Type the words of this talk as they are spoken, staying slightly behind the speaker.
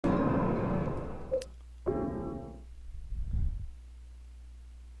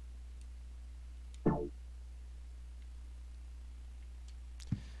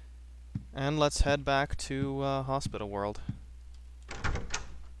And let's head back to Hospital World.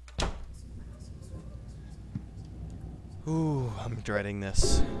 Ooh, I'm dreading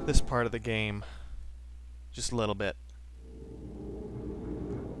this part of the game. Just a little bit.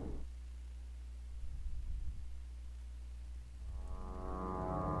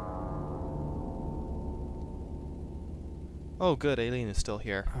 Oh good, Aileen is still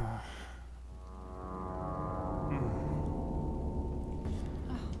here.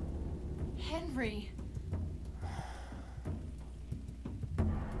 Henry.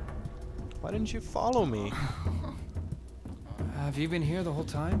 Why didn't you follow me? Have you been here the whole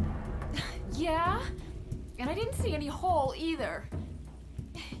time? Yeah? And I didn't see any hole either.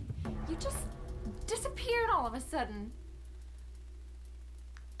 You just disappeared all of a sudden.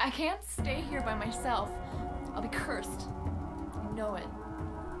 I can't stay here by myself. I'll be cursed. I know it.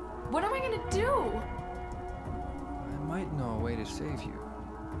 What am I gonna do? I might know a way to save you.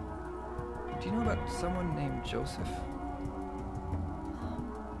 Do you know about someone named Joseph?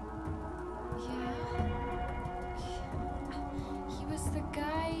 Yeah. He was the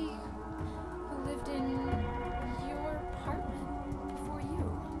guy who lived in your apartment before you.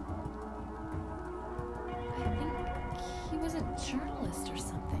 I think he was a journalist or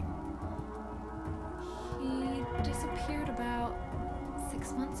something. He disappeared about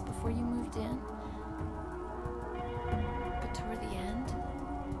 6 months before you moved in. But toward the end,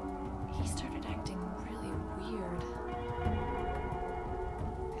 he started acting really weird.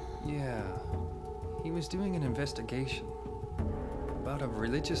 Yeah. He was doing an investigation about a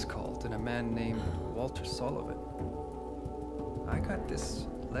religious cult and a man named Walter Sullivan. I got this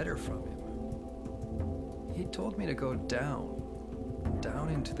letter from him. He told me to go down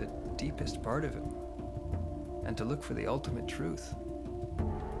into the deepest part of it, and to look for the ultimate truth.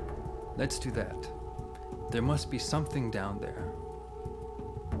 Let's do that. There must be something down there.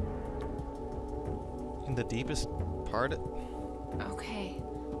 In the deepest part? Okay.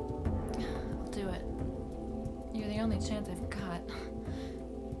 I'll do it. You're the only chance I've got.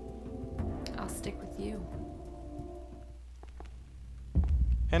 I'll stick with you.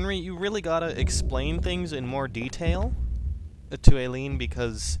 Henry, you really gotta explain things in more detail to Aileen,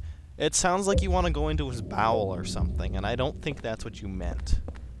 because it sounds like you want to go into his bowel or something, and I don't think that's what you meant.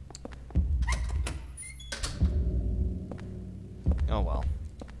 Oh well.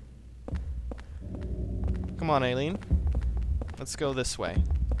 Come on, Aileen. Let's go this way.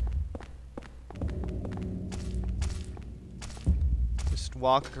 Just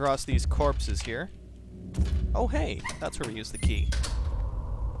walk across these corpses here. Oh hey, that's where we use the key.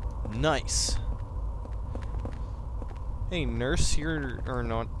 Nice. Hey, nurse, you're... or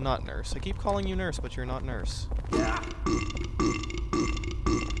not nurse. I keep calling you nurse, but you're not nurse.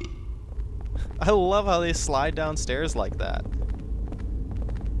 I love how they slide downstairs like that.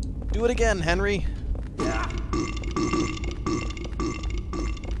 Do it again, Henry.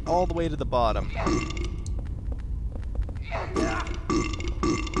 All the way to the bottom.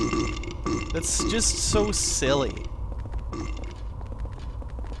 That's just so silly.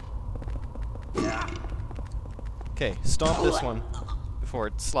 Okay, stomp this one before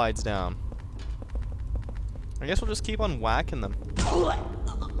it slides down. I guess we'll just keep on whacking them.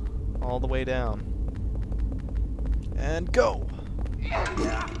 All the way down. And go!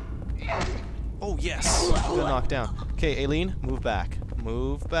 Oh, yes! Good knock down. Okay, Aileen, move back.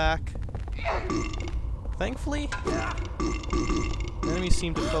 Move back. Thankfully, enemies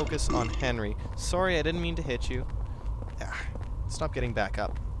seem to focus on Henry. Sorry, I didn't mean to hit you. Stop getting back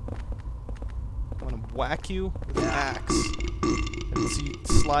up. I'm gonna whack you with an axe. And see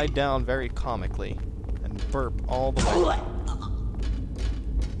slide down very comically. And burp all the way.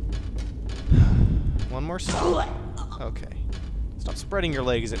 One more stop. Okay. Stop spreading your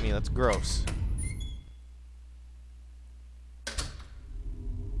legs at me, that's gross.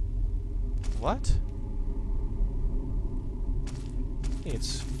 What? Hey,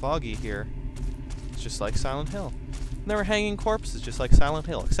 it's foggy here. It's just like Silent Hill. And there are hanging corpses just like Silent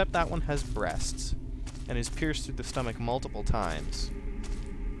Hill, except that one has breasts and is pierced through the stomach multiple times.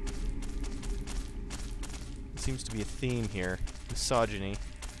 There seems to be a theme here. Misogyny.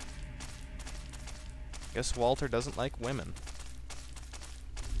 Guess Walter doesn't like women.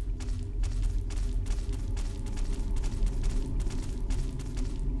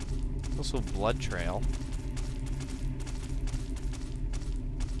 Also blood trail.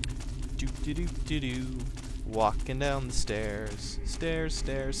 Do-do-do-do-do. Walking down the stairs. Stairs,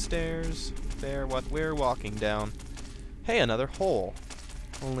 stairs, stairs. There, what we're walking down. Hey, another hole.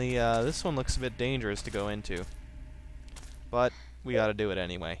 Only, this one looks a bit dangerous to go into. But, we gotta do it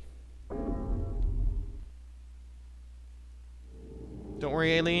anyway. Don't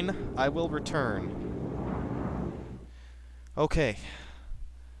worry, Aileen. I will return. Okay.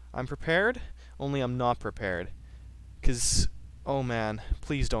 I'm prepared, only I'm not prepared. 'Cause, oh man,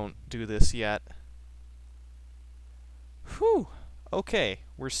 please don't do this yet. Whew. Okay,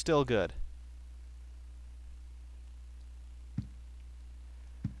 we're still good.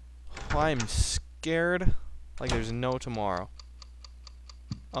 I'm scared like there's no tomorrow.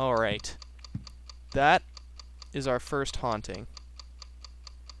 Alright. That is our first haunting.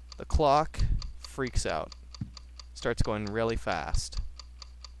 The clock freaks out. Starts going really fast.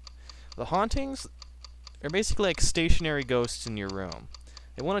 The hauntings are basically like stationary ghosts in your room.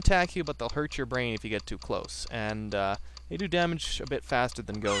 They won't attack you, but they'll hurt your brain if you get too close. And they do damage a bit faster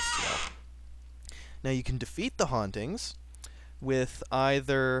than ghosts will. Now you can defeat the hauntings with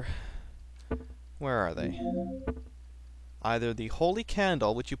either... Where are they? Either the holy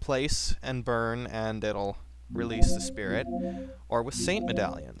candle, which you place and burn and it'll release the spirit, or with saint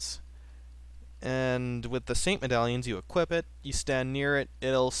medallions. And with the saint medallions, you equip it, you stand near it,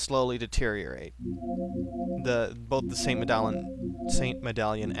 it'll slowly deteriorate. Both the saint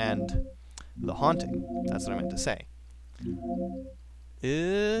medallion and the haunting. That's what I meant to say.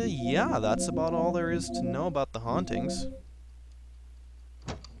 Yeah, that's about all there is to know about the hauntings.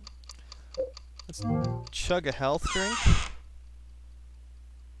 Let's chug a health drink.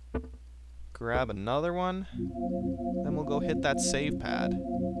 Grab another one. Then we'll go hit that save pad.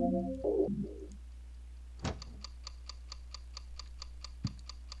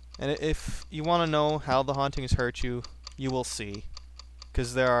 And if you want to know how the hauntings hurt you, you will see.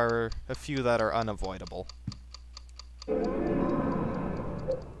 Because there are a few that are unavoidable.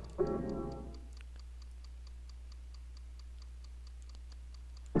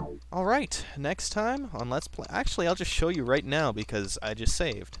 Alright, next time on Let's Play... Actually, I'll just show you right now because I just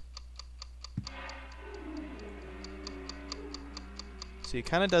saved. So he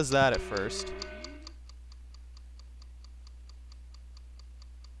kind of does that at first.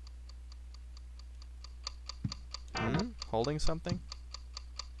 Holding something?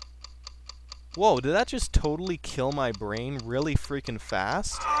 Whoa, did that just totally kill my brain really freaking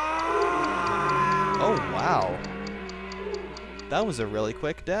fast? Oh, wow. That was a really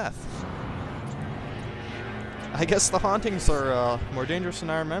quick death. I guess the hauntings are more dangerous than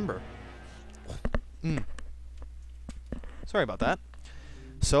I remember. Sorry about that.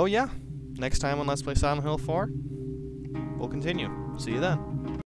 So yeah, next time on Let's Play Silent Hill 4, we'll continue. See you then.